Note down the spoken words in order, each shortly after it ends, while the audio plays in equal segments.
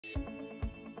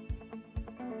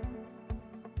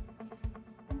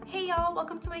Hey y'all,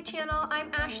 welcome to my channel.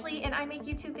 I'm Ashley and I make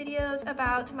YouTube videos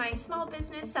about my small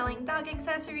business selling dog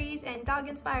accessories and dog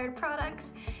inspired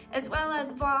products, as well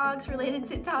as vlogs related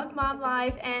to Dog Mom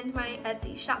Life and my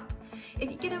Etsy shop.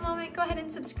 If you get a moment, go ahead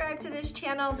and subscribe to this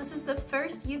channel. This is the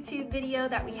first YouTube video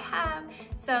that we have,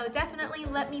 so definitely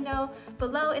let me know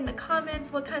below in the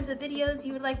comments what kinds of videos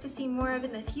you would like to see more of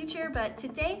in the future. But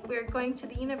today we're going to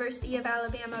the University of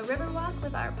Alabama Riverwalk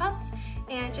with our pups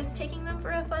and just taking them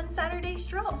for a fun Saturday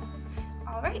stroll.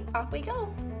 All right, off we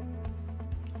go.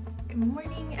 Good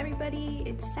morning, everybody.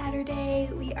 It's Saturday.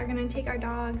 We are gonna take our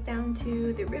dogs down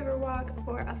to the Riverwalk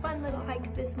for a fun little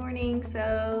hike this morning,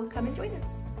 so come and join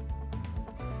us.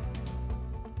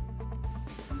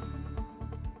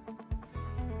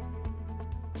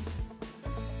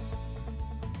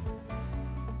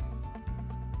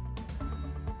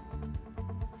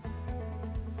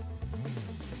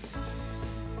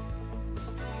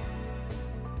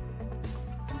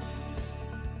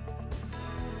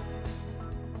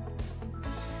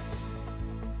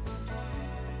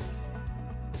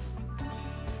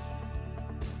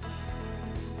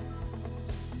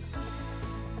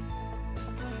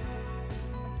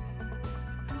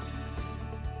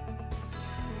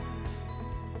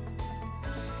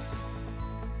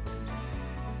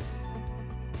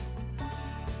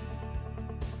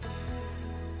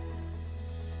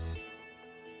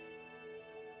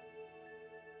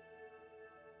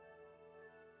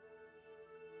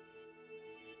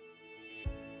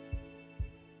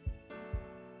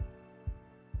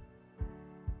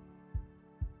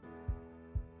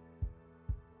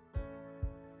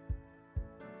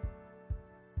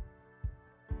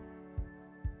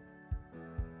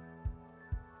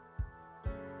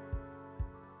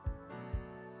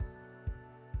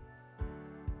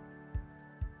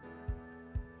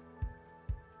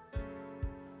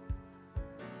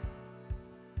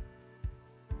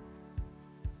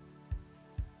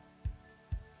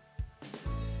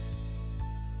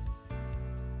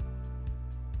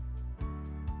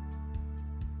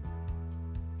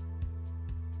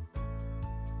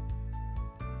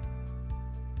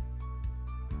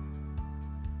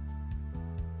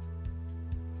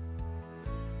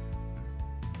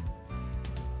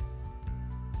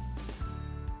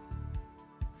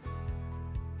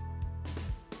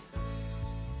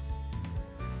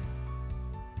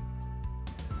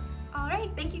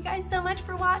 Alright, thank you guys so much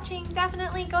for watching.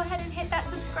 Definitely go ahead and hit that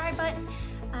subscribe button.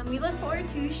 We look forward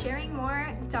to sharing more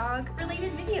dog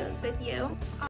related videos with you.